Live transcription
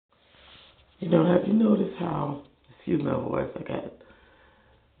Have you noticed how, excuse my voice, I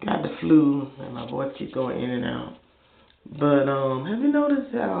got the flu and my voice keeps going in and out. But have you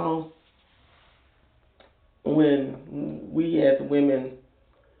noticed how when we as women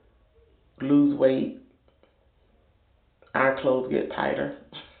lose weight, our clothes get tighter?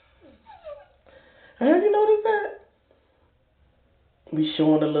 Have you noticed that? We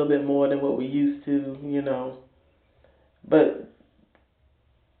showing a little bit more than what we used to. But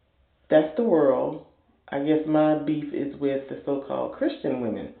that's the world. I guess my beef is with the so-called Christian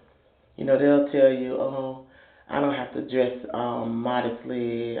women. They'll tell you, oh, I don't have to dress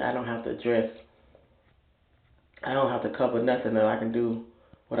modestly. I don't have to cover nothing. That I can do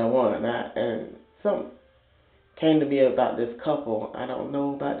what I want. And some came to me about this couple. I don't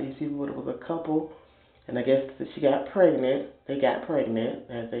know about these people, but it was a couple, and I guess she got pregnant. They got pregnant,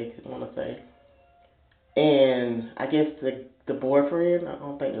 as they want to say. And I guess the boyfriend, I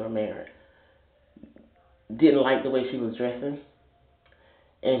don't think they were married, didn't like the way she was dressing,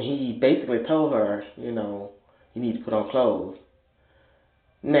 and he basically told her, you need to put on clothes.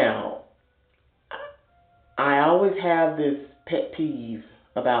 Now, I always have this pet peeve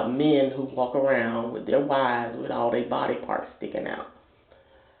about men who walk around with their wives with all their body parts sticking out.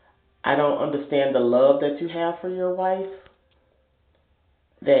 I don't understand the love that you have for your wife,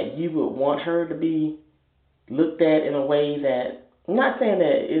 that you would want her to be looked at in a way that, I'm not saying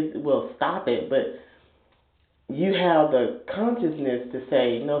that it will stop it, but you have the consciousness to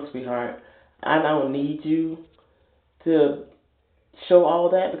say, no, sweetheart, I don't need you to show all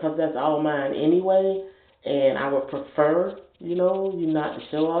that because that's all mine anyway, and I would prefer, you not to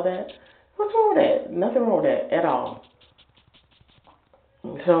show all that. What's wrong with that? Nothing wrong with that at all.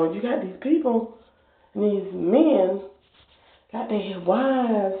 So you got these people, and these men got their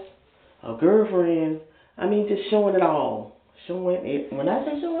wives or girlfriends. I mean, just showing it all. Showing it. When I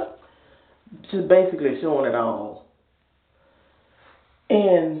say show it, just basically showing it all.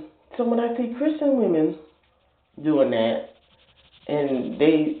 And so when I see Christian women doing that, and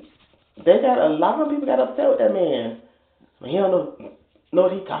they got a lot of people got upset with that man. He don't know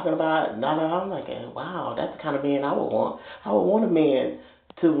what he's talking about. I'm like, wow, that's the kind of man I would want. I would want a man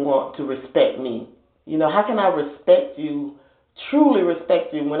to want to respect me. How can I respect you, truly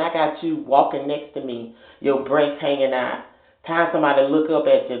respect you, when I got you walking next to me, your breast hanging out? Time somebody to look up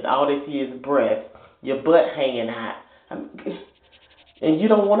at you, all they see is breast, your butt hanging out. And you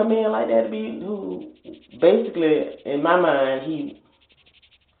don't want a man like that to be, who basically, in my mind,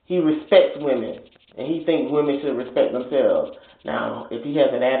 he respects women, and he thinks women should respect themselves. Now, if he has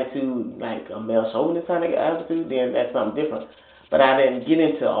an attitude like a male chauvinist kind of attitude, then that's something different. But I didn't get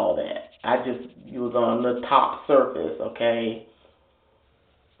into all that. You was on the top surface, okay?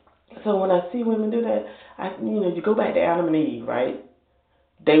 So when I see women do that, you go back to Adam and Eve, right?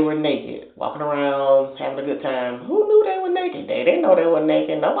 They were naked, walking around, having a good time. Who knew they were naked? They didn't know they were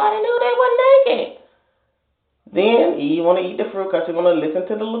naked. Nobody knew they were naked. Then Eve want to eat the fruit because she want to listen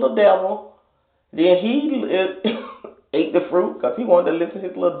to the little devil. Then he ate the fruit because he wanted to listen to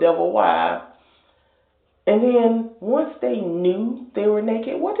his little devil wife. And then once they knew they were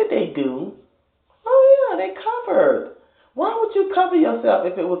naked, what did they do? Oh yeah, they covered. Why would you cover yourself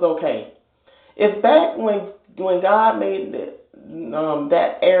if it was okay? If back when God made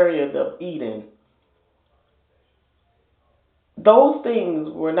that area of Eden, those things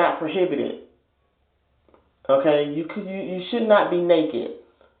were not prohibited. Okay, you should not be naked.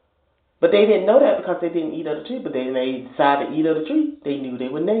 But they didn't know that because they didn't eat of the tree. But then they decided to eat of the tree. They knew they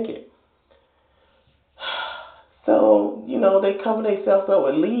were naked. So, they cover themselves up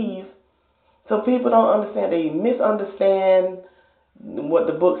with leaves. So people don't understand. They misunderstand what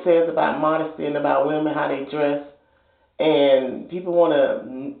the book says about modesty and about women, how they dress. And people want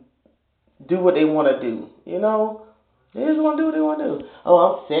to do what they want to do. They just want to do what they want to do. Oh,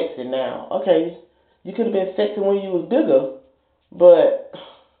 I'm sexy now. Okay, you could have been sexy when you was bigger. But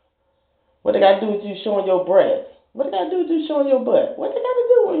what they got to do with you showing your breasts? What they got to do with you showing your butt? What they got to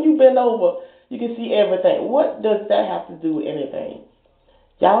do when you bend over? You can see everything. What does that have to do with anything?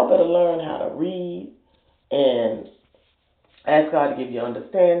 Y'all better learn how to read and ask God to give you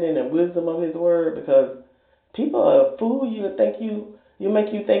understanding and wisdom of His Word, because people are fool you and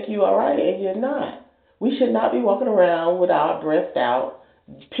make you think you all right, and you're not. We should not be walking around with our breast out.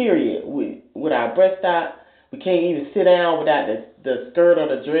 Period. With our breast out, we can't even sit down without the skirt or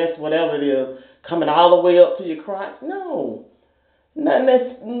the dress, whatever it is, coming all the way up to your crotch. No, not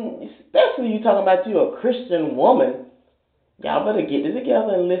especially you talking about you a Christian woman. Y'all better get it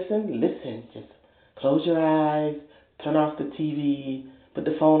together and listen. Listen. Just close your eyes, turn off the TV, put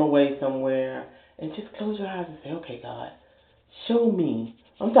the phone away somewhere, and just close your eyes and say, okay, God, show me.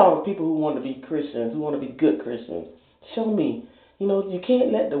 I'm talking about people who want to be Christians, who want to be good Christians. Show me. You know, you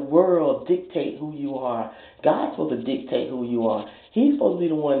can't let the world dictate who you are. God's supposed to dictate who you are. He's supposed to be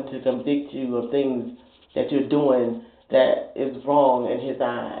the one to convict you of things that you're doing that is wrong in His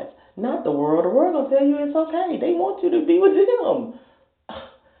eyes. Not the world. The world gonna tell you it's okay. They want you to be with Him.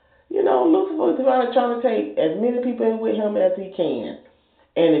 You know, Lucifer is trying to take as many people in with him as he can.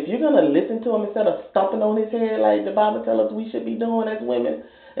 And if you're gonna listen to him instead of stomping on his head like the Bible tells us we should be doing as women,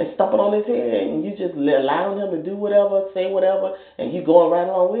 and stomping on his head, and you just allowing him to do whatever, say whatever, and you going right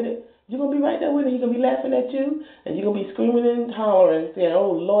along with it, you're gonna be right there with him. He's gonna be laughing at you, and you're gonna be screaming and hollering, saying,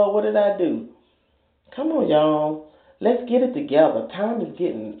 "Oh Lord, what did I do?" Come on, y'all. Let's get it together. Time is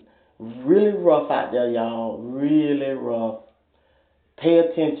getting really rough out there, y'all. Really rough. Pay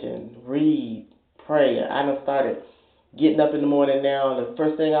attention. Read. Pray. I done started getting up in the morning now. The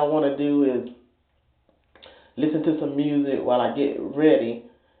first thing I want to do is listen to some music while I get ready,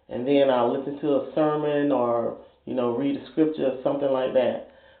 and then I'll listen to a sermon or read a scripture or something like that.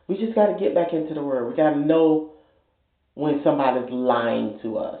 We just got to get back into the word. We got to know when somebody's lying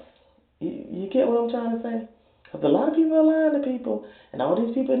to us. You get what I'm trying to say? Because a lot of people are lying to people, and all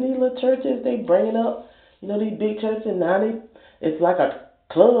these people in these little churches, they bringing up, these big churches, and now it's like a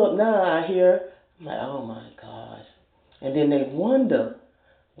club now. I hear, I'm like, oh my gosh, and then they wonder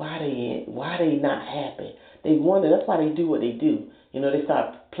why they not happy. They wonder. That's why they do what they do. They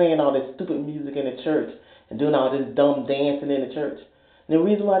start playing all this stupid music in the church and doing all this dumb dancing in the church. And the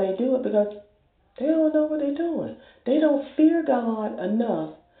reason why they do it because they don't know what they're doing. They don't fear God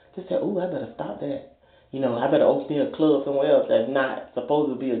enough to say, "Oh, I better stop that." I better open a club somewhere else that's not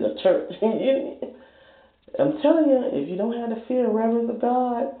supposed to be a church. I'm telling you, if you don't have the fear and reverence of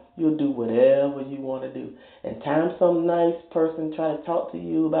God, you'll do whatever you want to do. And time some nice person try to talk to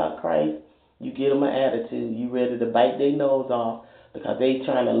you about Christ, you give them an attitude. You ready to bite their nose off because they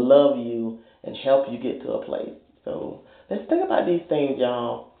trying to love you and help you get to a place. So let's think about these things,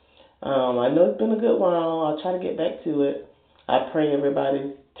 y'all. I know it's been a good while. I'll try to get back to it. I pray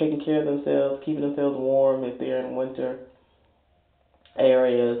everybody's taking care of themselves, keeping themselves warm if they're in winter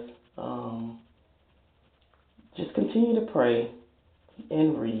areas. Just continue to pray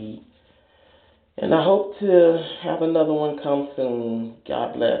and read. And I hope to have another one come soon.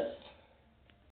 God bless.